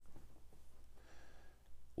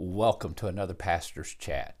Welcome to another Pastor's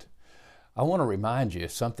Chat. I want to remind you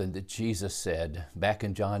of something that Jesus said back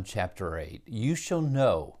in John chapter 8. You shall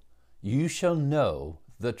know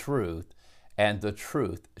the truth, and the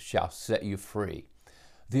truth shall set you free.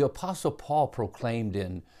 The Apostle Paul proclaimed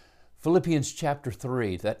in Philippians chapter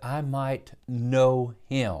 3 that I might know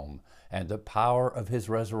Him and the power of His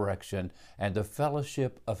resurrection and the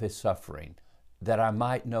fellowship of His suffering, that I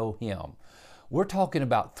might know Him. We're talking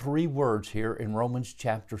about three words here in Romans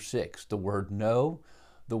chapter 6, the word know,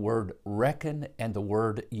 the word reckon, and the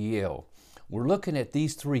word yield. We're looking at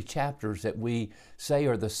these three chapters that we say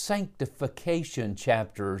are the sanctification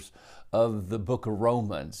chapters of the book of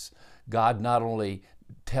Romans. God not only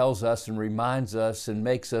tells us and reminds us and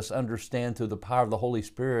makes us understand through the power of the Holy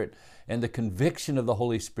Spirit and the conviction of the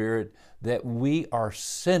Holy Spirit that we are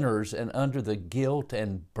sinners and under the guilt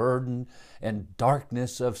and burden and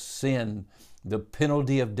darkness of sin, the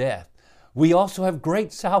penalty of death. We also have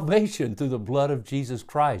great salvation through the blood of Jesus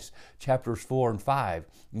Christ, chapters 4 and 5.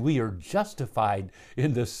 We are justified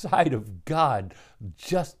in the sight of God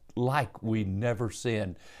just like we never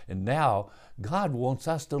sinned. And now God wants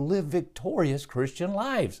us to live victorious Christian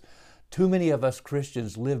lives. Too many of us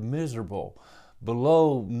Christians live miserable,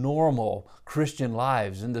 below normal Christian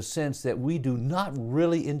lives in the sense that we do not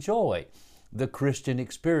really enjoy the Christian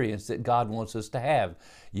experience that God wants us to have.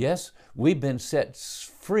 Yes, we've been set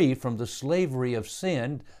free from the slavery of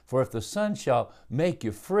sin, for if the Son shall make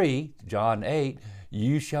you free, John 8,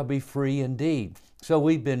 you shall be free indeed. So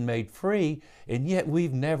we've been made free, and yet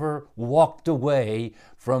we've never walked away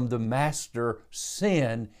from the master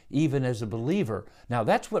sin, even as a believer. Now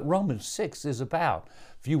that's what Romans 6 is about.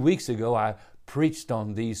 A few weeks ago, I preached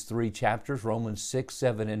on these three chapters, Romans 6,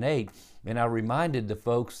 7, and 8, and I reminded the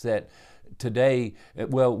folks that today,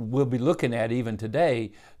 we'll be looking at even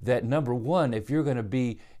today, that number one, if you're going to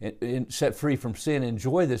be set free from sin,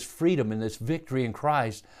 enjoy this freedom and this victory in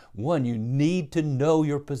Christ, one, you need to know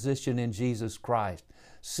your position in Jesus Christ.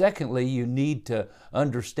 Secondly, you need to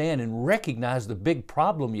understand and recognize the big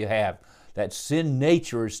problem you have. That sin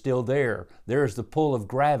nature is still there. There's the pull of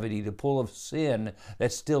gravity, the pull of sin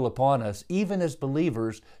that's still upon us, even as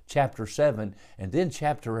believers, chapter 7. And then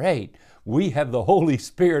chapter 8, we have the Holy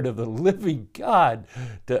Spirit of the living God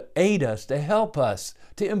to aid us, to help us,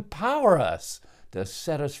 to empower us, to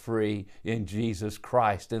set us free in Jesus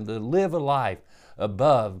Christ and to live a life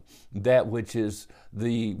above that which is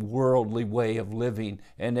the worldly way of living.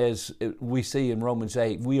 And as we see in Romans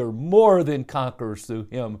 8, we are more than conquerors through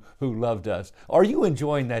Him who loved us. Are you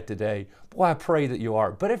enjoying that today? Boy, I pray that you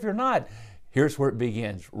are. But if you're not, here's where it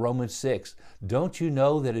begins. Romans 6. Don't you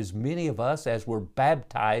know that as many of us as were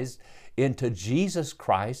baptized into Jesus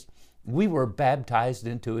Christ, we were baptized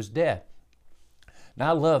into His death? Now,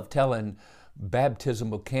 I love telling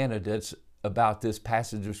baptismal candidates about this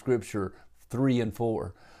passage of Scripture 3 and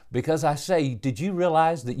 4, because I say, did you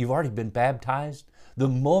realize that you've already been baptized? The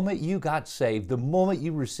moment you got saved, the moment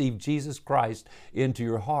you received Jesus Christ into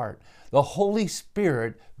your heart, the Holy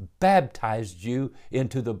Spirit baptized you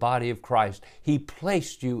into the body of Christ. He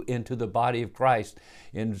placed you into the body of Christ.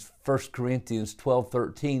 In 1 Corinthians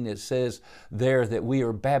 12:13, it says there that we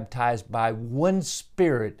are baptized by one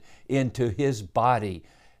Spirit into His body.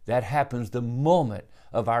 That happens the moment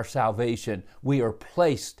of our salvation. We are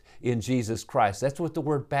placed in Jesus Christ. That's what the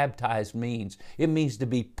word baptized means. It means to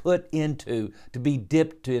be put into, to be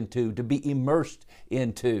dipped into, to be immersed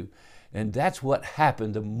into. And that's what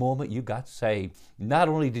happened the moment you got saved. Not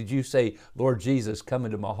only did you say, Lord Jesus, come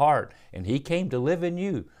into my heart, and He came to live in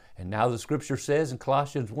you. And now the Scripture says in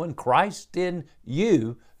Colossians 1, Christ in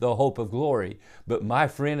you, the hope of glory. But my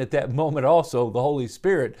friend, at that moment also, the Holy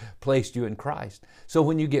Spirit placed you in Christ. So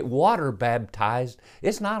when you get water baptized,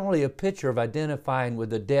 it's not only a picture of identifying with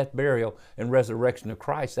the death, burial, and resurrection of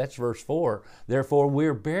Christ. That's verse 4. Therefore,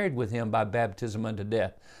 we're buried with Him by baptism unto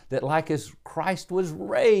death, that like as Christ was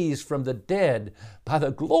raised from the dead by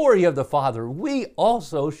the glory of the Father, we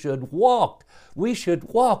also should walk. We should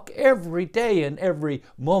walk every day and every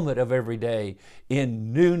moment of every day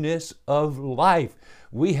in newness of life.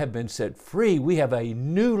 We have been set free. We have a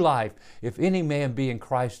new life. If any man be in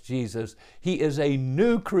Christ Jesus, he is a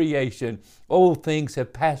new creation. Old things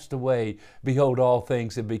have passed away. Behold, all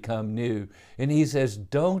things have become new. And he says,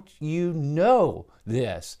 don't you know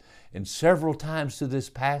this? And several times through this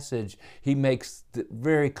passage, he makes it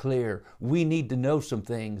very clear we need to know some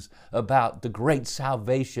things about the great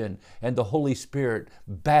salvation and the Holy Spirit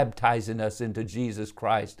baptizing us into Jesus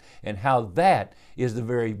Christ, and how that is the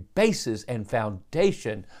very basis and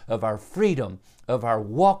foundation of our freedom, of our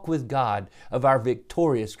walk with God, of our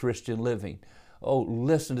victorious Christian living. oh,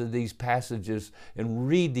 listen to these passages and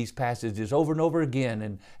read these passages over and over again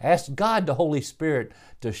and ask God, the Holy Spirit,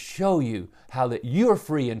 to show you how that you're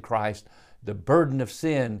free in Christ. The burden of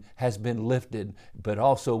sin has been lifted, but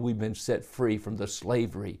also we've been set free from the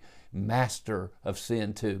slavery, master of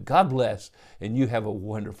sin too. God bless, and you have a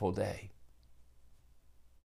wonderful day.